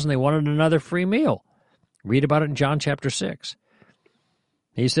 5,000, they wanted another free meal. Read about it in John chapter 6.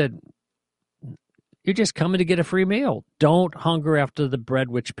 He said, you're just coming to get a free meal. Don't hunger after the bread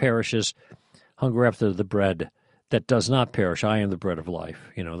which perishes. Hunger after the bread that does not perish. I am the bread of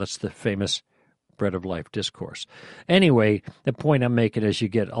life. That's the famous bread of life discourse. Anyway, the point I'm making is you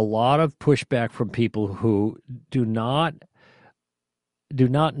get a lot of pushback from people who do not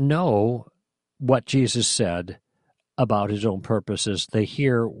know what Jesus said about his own purposes. They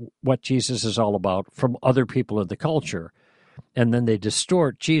hear what Jesus is all about from other people in the culture, and then they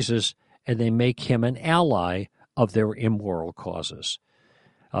distort Jesus and they make him an ally of their immoral causes.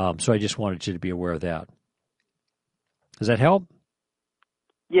 So I just wanted you to be aware of that. Does that help?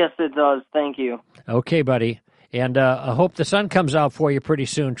 Yes, it does. Thank you. Okay, buddy. And I hope the sun comes out for you pretty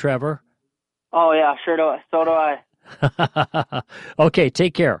soon, Trevor. Oh, yeah, sure do. So do I. Okay,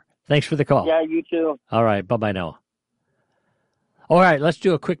 take care. Thanks for the call. Yeah, you too. All right, bye-bye now. All right, let's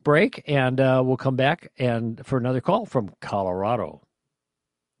do a quick break, and we'll come back and for another call from Colorado.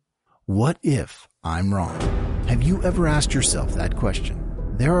 What if I'm wrong? Have you ever asked yourself that question?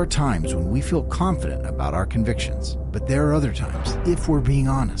 There are times when we feel confident about our convictions, but there are other times, if we're being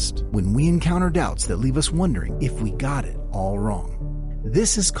honest, when we encounter doubts that leave us wondering if we got it all wrong.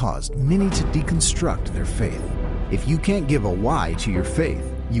 This has caused many to deconstruct their faith. If you can't give a why to your faith,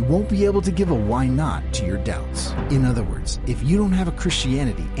 you won't be able to give a why not to your doubts. In other words, if you don't have a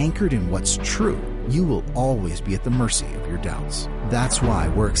Christianity anchored in what's true, you will always be at the mercy of your doubts. That's why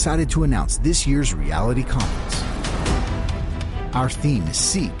we're excited to announce this year's Reality Conference. Our theme is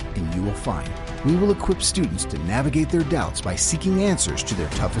Seek and You Will Find. We will equip students to navigate their doubts by seeking answers to their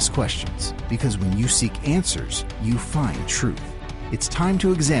toughest questions. Because when you seek answers, you find truth. It's time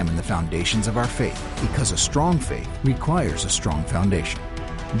to examine the foundations of our faith, because a strong faith requires a strong foundation.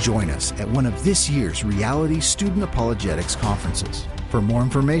 Join us at one of this year's Reality Student Apologetics conferences. For more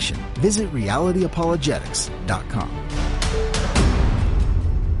information, visit realityapologetics.com.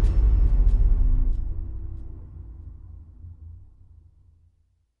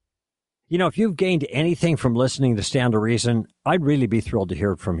 If you've gained anything from listening to Stand to Reason, I'd really be thrilled to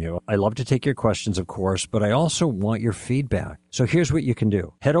hear from you. I love to take your questions, of course, but I also want your feedback. So here's what you can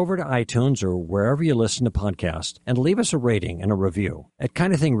do. Head over to iTunes or wherever you listen to podcasts and leave us a rating and a review. That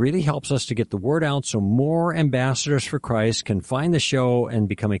kind of thing really helps us to get the word out so more ambassadors for Christ can find the show and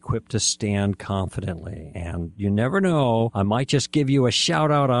become equipped to stand confidently. And you never know, I might just give you a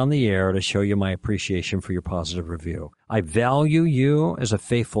shout out on the air to show you my appreciation for your positive review. I value you as a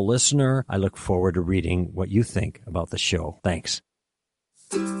faithful listener. I look forward to reading what you think about the show. Thanks.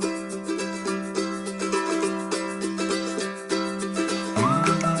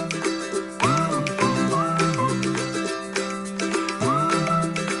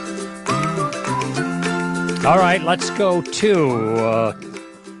 All right, let's go to...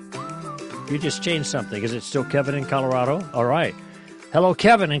 you just changed something. Is it still Kevin in Colorado? All right. Hello,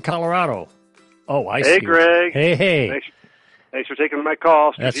 Kevin in Colorado. Oh, I see. Hey, Greg. Hey. Thanks for taking my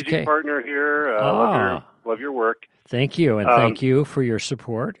call. That's Strategic okay. partner here. Love your work. Thank you, and thank you for your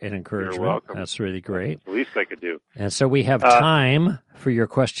support and encouragement. You're welcome. That's really great. That's the least I could do. And so we have time for your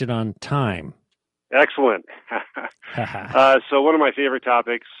question on time. Excellent. So one of my favorite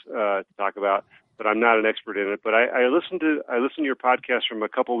topics to talk about, but I'm not an expert in it. But I listened to your podcast from a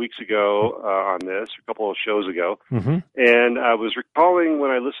couple weeks ago on this, a couple of shows ago, and I was recalling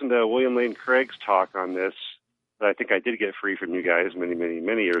when I listened to William Lane Craig's talk on this. I think I did get free from you guys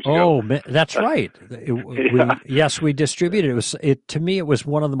many years ago. Oh, that's right. Yes, we distributed it. To me, it was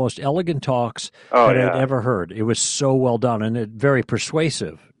one of the most elegant talks that I'd ever heard. It was so well done and very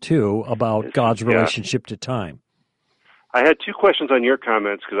persuasive, too, about God's relationship to time. I had two questions on your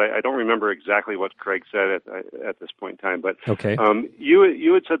comments because I don't remember exactly what Craig said at this point in time. But okay.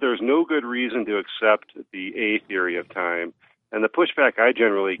 You had said there's no good reason to accept the A theory of time. And the pushback I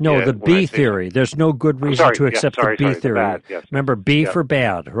generally get... No, the B theory. There's no good reason to accept the B theory. Bad, yes. Remember, B for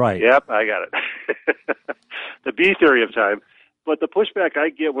bad, right. Yep, I got it. The B theory of time. But the pushback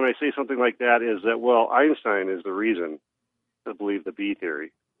I get when I say something like that is that, well, Einstein is the reason to believe the B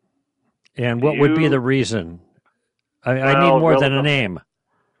theory. And what would be the reason? I need more than a name.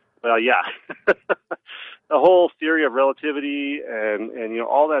 Well, yeah. The whole theory of relativity and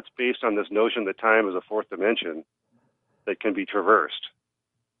all that's based on this notion that time is a fourth dimension that can be traversed.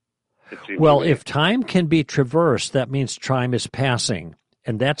 Well, if time can be traversed, that means time is passing.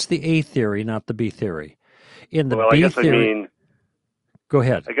 And that's the A theory, not the B theory. In the B theory... Go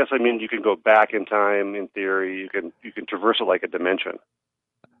ahead. I guess I mean you can go back in time in theory. You can traverse it like a dimension.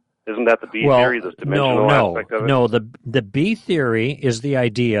 Isn't that the B theory, this dimensional aspect of it? No, the B theory is the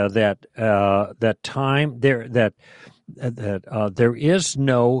idea that there is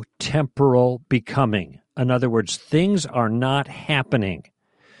no temporal becoming. In other words, things are not happening.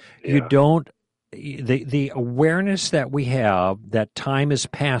 Yeah. You don't the awareness that we have that time is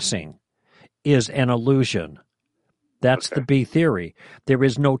passing is an illusion. That's the B theory. There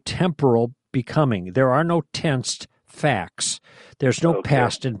is no temporal becoming. There are no tensed facts. There's no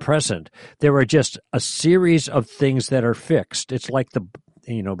past and present. There are just a series of things that are fixed. It's like the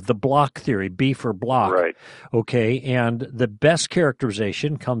block theory, B for block. Right. Okay, and the best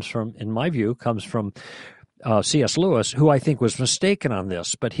characterization comes from C.S. Lewis, who I think was mistaken on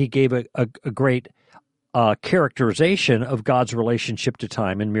this, but he gave a great characterization of God's relationship to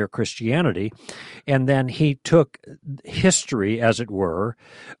time in Mere Christianity. And then he took history, as it were,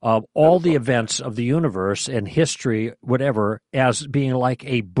 all the events of the universe and history, whatever, as being like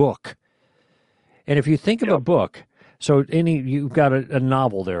a book. And if you think of a book, so you've got a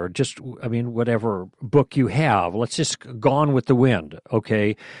novel there, whatever book you have, let's just Gone with the Wind,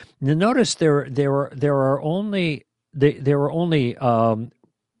 okay? Now notice there are only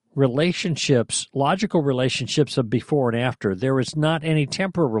relationships, logical relationships of before and after. There is not any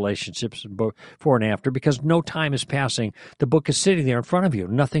temporal relationships before and after because no time is passing. The book is sitting there in front of you.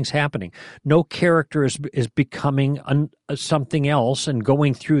 Nothing's happening. No character is becoming something else and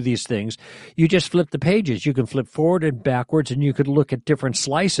going through these things. You just flip the pages. You can flip forward and backwards, and you could look at different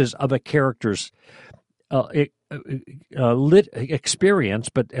slices of a character's experience.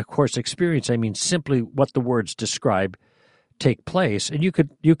 But of course, experience, I mean simply what the words describe take place, and you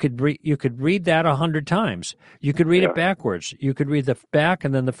could read that 100 times. You could read it backwards. You could read the back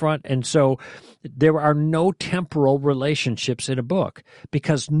and then the front, and so there are no temporal relationships in a book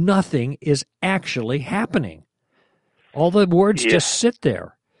because nothing is actually happening. All the words just sit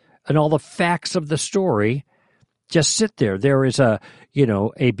there, and all the facts of the story just sit there. There is a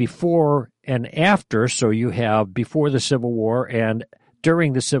before and after, so you have before the Civil War and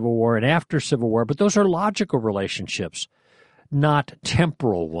during the Civil War and after Civil War, but those are logical relationships, not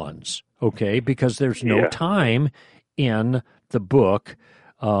temporal ones, okay? Because there's no time in the book.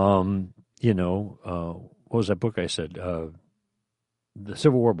 What was that book I said? The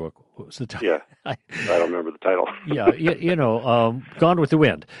Civil War book. What was the title? Yeah, I don't remember the title. Gone with the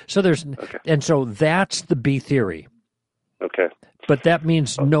Wind. So and so that's the B theory. Okay. But that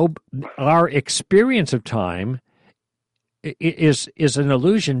means our experience of time is an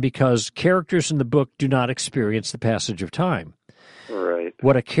illusion because characters in the book do not experience the passage of time. Right.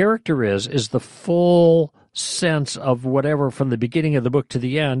 What a character is the full sense of whatever from the beginning of the book to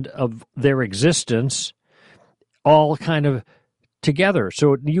the end of their existence, all kind of together.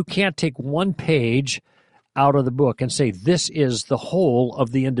 So you can't take one page out of the book and say this is the whole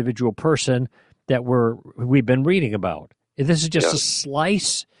of the individual person that we've been reading about. This is just a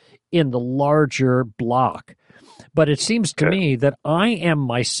slice in the larger block. But it seems to me that I am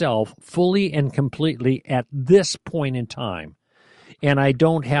myself fully and completely at this point in time. And I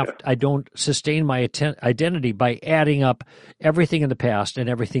don't sustain my identity by adding up everything in the past and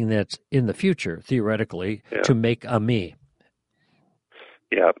everything that's in the future, theoretically, to make a me.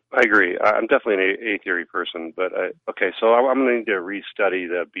 Yeah, I agree. I'm definitely an A theory person, but so I'm going to need to restudy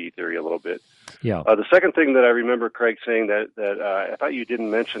the B theory a little bit. Yeah. The second thing that I remember Craig saying that I thought you didn't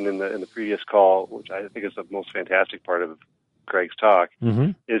mention in the previous call, which I think is the most fantastic part of Craig's talk,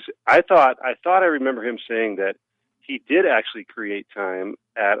 is I thought I remember him saying that he did actually create time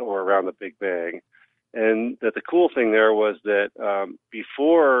at or around the Big Bang, and that the cool thing there was that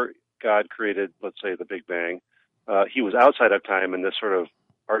before God created, let's say, the Big Bang, he was outside of time in this sort of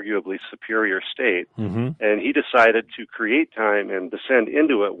arguably superior state, and he decided to create time and descend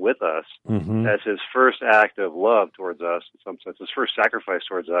into it with us as his first act of love towards us, in some sense. His first sacrifice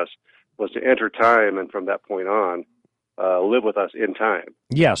towards us was to enter time, and from that point on, live with us in time.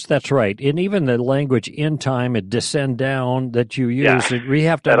 Yes, that's right. And even the language in time and descend down that you use, we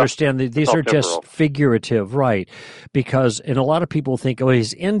have to understand that these are just figurative, right? And a lot of people think,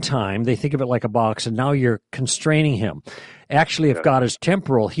 he's in time. They think of it like a box, and now you're constraining him. Actually, if God is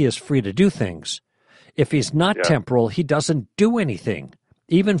temporal, he is free to do things. If he's not temporal, he doesn't do anything,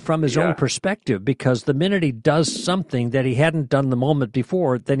 even from his own perspective, because the minute he does something that he hadn't done the moment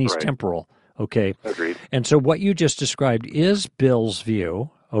before, then he's temporal. Okay. Agreed. And so what you just described is Bill's view.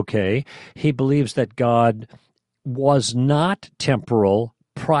 Okay. He believes that God was not temporal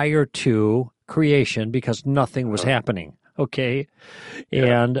prior to creation because nothing was happening. Okay.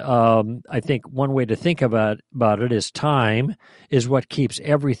 Yeah. And I think one way to think about it is time is what keeps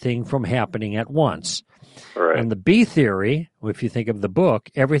everything from happening at once. Right. And the B theory, if you think of the book,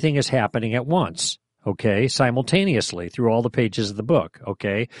 everything is happening at once. Okay, simultaneously through all the pages of the book.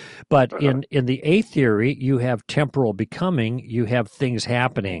 Okay, but in the A theory, you have temporal becoming. You have things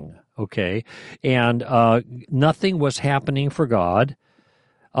happening. Okay, and nothing was happening for God.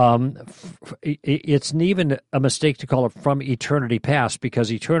 It's even a mistake to call it from eternity past,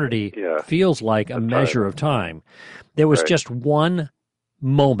 because eternity feels like a measure of time. There was just one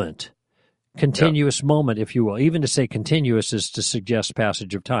moment. Continuous moment, if you will. Even to say continuous is to suggest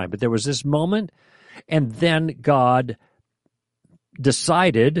passage of time. But there was this moment, and then God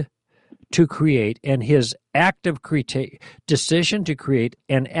decided to create, and his act of decision to create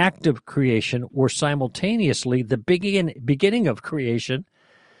and act of creation were simultaneously the beginning of creation,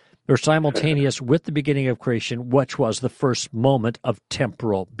 or simultaneous with the beginning of creation, which was the first moment of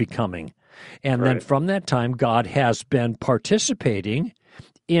temporal becoming. And then from that time, God has been participating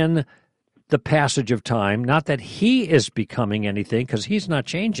in the passage of time, not that he is becoming anything, because he's not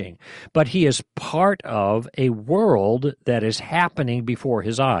changing, but he is part of a world that is happening before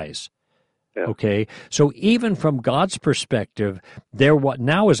his eyes. Yeah. Okay, so even from God's perspective, what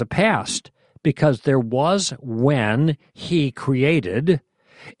now is a past, because there was when he created,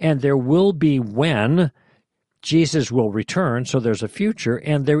 and there will be when Jesus will return, so there's a future,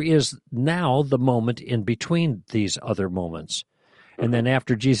 and there is now the moment in between these other moments. And then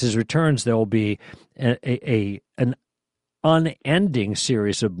after Jesus returns, there will be an unending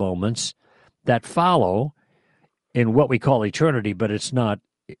series of moments that follow in what we call eternity, but it's not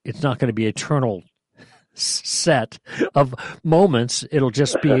going to be eternal set of moments. It'll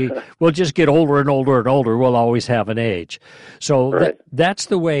just be, we'll just get older and older and older. We'll always have an age. So that's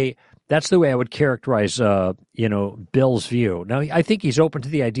the way I would characterize, Bill's view. Now, I think he's open to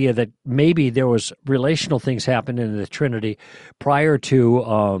the idea that maybe there was relational things happening in the Trinity prior to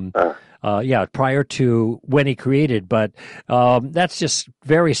when he created, but that's just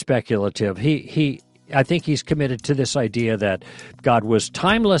very speculative. I think he's committed to this idea that God was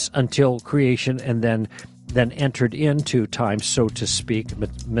timeless until creation, and then entered into time, so to speak,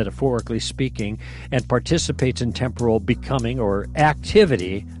 metaphorically speaking, and participates in temporal becoming or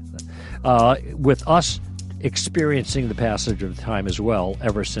activity, with us experiencing the passage of time as well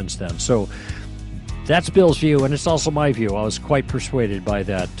ever since then. So that's Bill's view, and it's also my view. I was quite persuaded by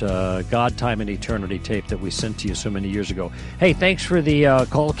that God, Time, and Eternity tape that we sent to you so many years ago. Hey, thanks for the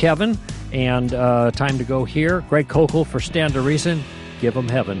call, Kevin, and time to go here. Greg Kokel for Stand to Reason. Give them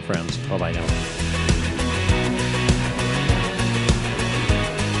heaven, friends. Bye-bye now.